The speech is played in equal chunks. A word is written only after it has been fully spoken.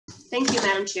Thank you,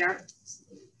 Madam Chair.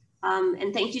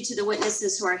 And thank you to the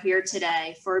witnesses who are here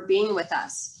today for being with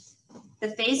us. The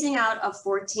phasing out of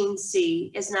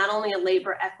 14C is not only a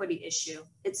labor equity issue,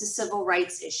 it's a civil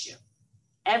rights issue.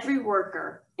 Every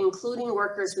worker, including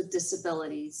workers with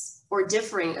disabilities or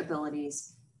differing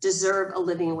abilities, deserve a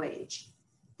living wage.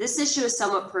 This issue is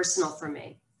somewhat personal for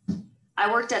me.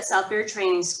 I worked at Southbury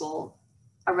Training School,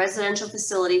 a residential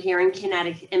facility here in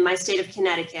Connecticut, in my state of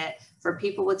Connecticut, for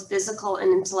people with physical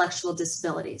and intellectual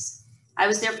disabilities. I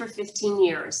was there for 15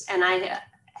 years, and I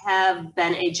have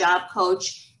been a job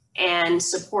coach and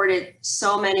supported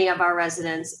so many of our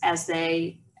residents as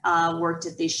they worked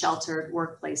at these sheltered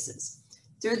workplaces.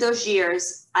 Through those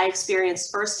years, I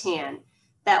experienced firsthand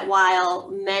that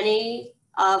while many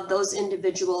of those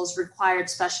individuals required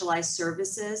specialized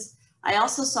services, I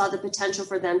also saw the potential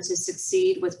for them to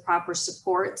succeed with proper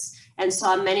supports and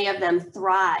saw many of them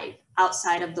thrive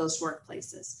outside of those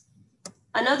workplaces.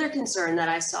 Another concern that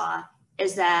I saw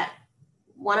is that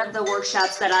one of the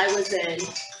workshops that I was in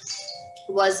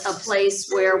was a place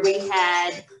where the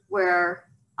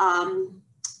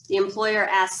employer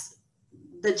asked,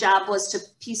 the job was to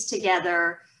piece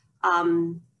together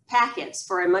packets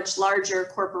for a much larger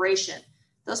corporation.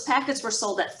 Those packets were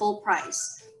sold at full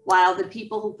price, while the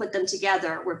people who put them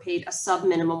together were paid a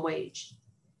sub-minimum wage.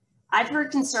 I've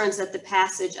heard concerns that the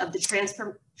passage of the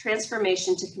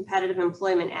Transformation to Competitive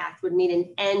Employment Act would mean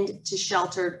an end to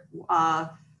sheltered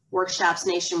workshops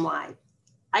nationwide.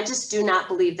 I just do not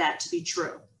believe that to be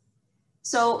true.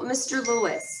 So, Mr.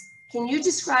 Lewis, can you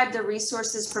describe the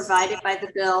resources provided by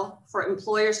the bill for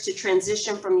employers to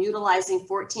transition from utilizing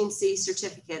 14C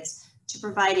certificates to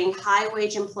providing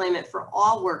high-wage employment for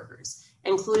all workers,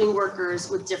 including workers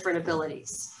with different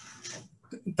abilities?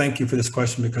 Thank you for this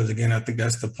question, because again, I think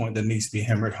that's the point that needs to be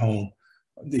hammered home.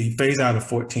 The phase out of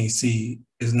 14C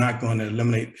is not going to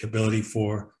eliminate the ability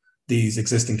for these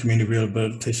existing community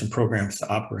rehabilitation programs to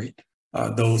operate.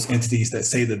 Those entities that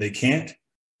say that they can't,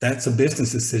 that's a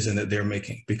business decision that they're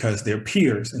making because their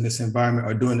peers in this environment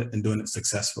are doing it and doing it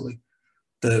successfully.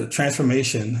 The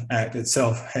Transformation Act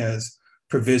itself has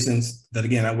provisions that,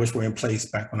 again, I wish were in place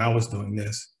back when I was doing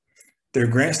this. There are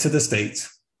grants to the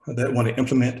states that want to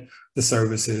implement the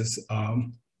services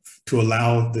to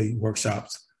allow the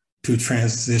workshops to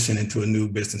transition into a new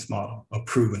business model, a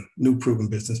proven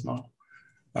business model.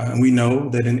 And we know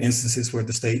that in instances where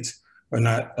the states are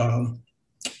not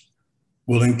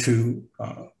willing to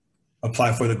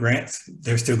apply for the grants,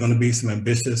 there's still going to be some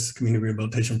ambitious community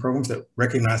rehabilitation programs that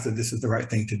recognize that this is the right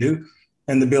thing to do.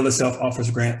 And the bill itself offers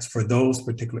grants for those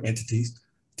particular entities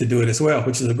to do it as well,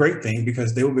 which is a great thing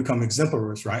because they will become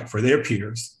exemplars, right, for their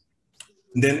peers.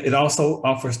 And then it also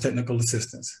offers technical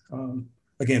assistance.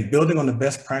 Again, building on the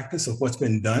best practice of what's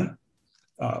been done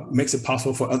makes it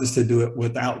possible for others to do it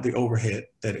without the overhead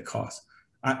that it costs.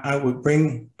 I would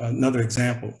bring another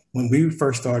example. When we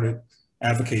first started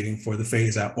advocating for the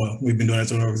phase out, well, we've been doing it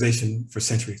as an organization for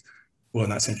centuries, well,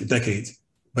 not centuries, decades.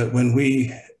 But when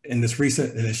we, in this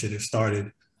recent initiative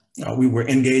started, we were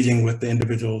engaging with the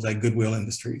individuals at Goodwill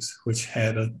Industries, which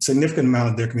had a significant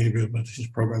amount of their community rehabilitation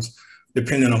programs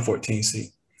dependent on 14C.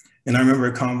 And I remember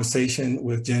a conversation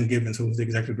with Jen Gibbons, who was the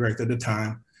executive director at the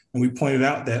time, and we pointed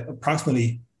out that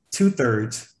approximately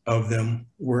 2/3 of them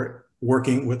were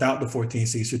working without the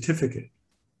 14C certificate.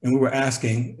 And we were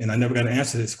asking, and I never got to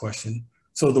answer this question,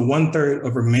 so the 1/3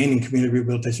 of remaining community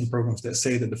rehabilitation programs that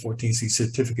say that the 14C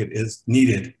certificate is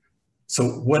needed,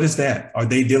 so what is that? Are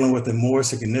they dealing with a more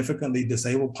significantly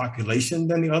disabled population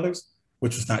than the others,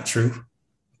 which was not true?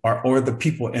 Or the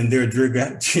people in their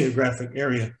geographic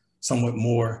area somewhat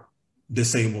more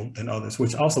disabled than others,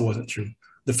 which also wasn't true.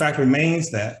 The fact remains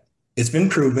that it's been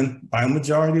proven by a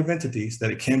majority of entities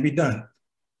that it can be done.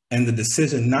 And the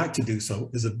decision not to do so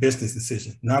is a business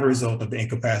decision, not a result of the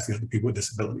incapacity of the people with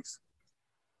disabilities.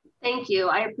 Thank you.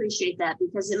 I appreciate that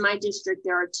because in my district,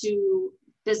 there are two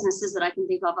businesses that I can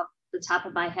think of off the top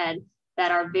of my head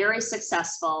that are very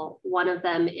successful. One of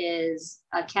them is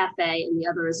a cafe and the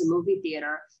other is a movie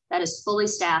theater that is fully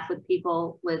staffed with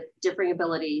people with differing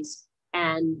abilities,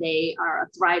 and they are a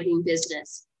thriving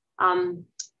business.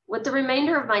 With the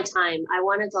remainder of my time, I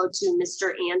want to go to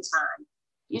Mr. Anton.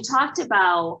 You talked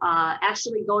about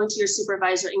actually going to your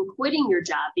supervisor and quitting your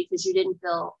job because you didn't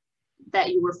feel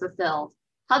that you were fulfilled.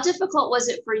 How difficult was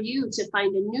it for you to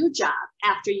find a new job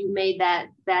after you made that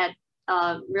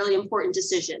really important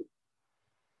decision?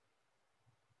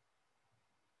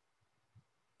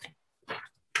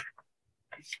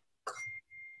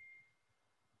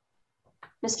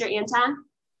 Mr. Anton?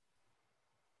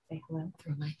 Say hello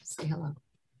through my, say hello.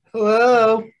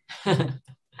 Hello.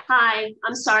 Hi,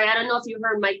 I'm sorry. I don't know if you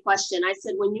heard my question. I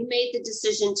said, when you made the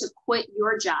decision to quit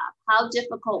your job, how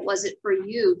difficult was it for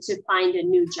you to find a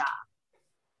new job?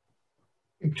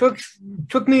 It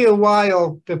took me a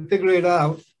while to figure it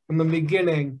out from the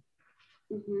beginning.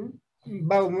 Mm-hmm.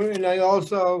 But and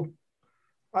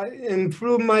and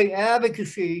through my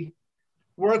advocacy,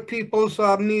 work people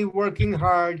saw me working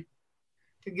hard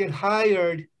to get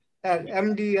hired at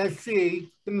MDSC,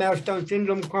 the Mass Down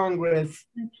Syndrome Congress,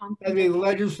 as a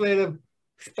legislative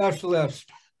specialist,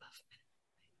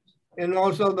 and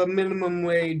also the minimum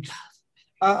wage,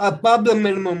 above the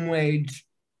minimum wage.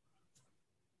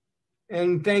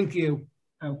 And thank you.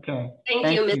 Okay. Thank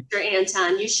you, Mr.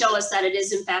 Anton. You show us that it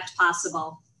is in fact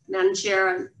possible. Madam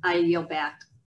Chair, I yield back.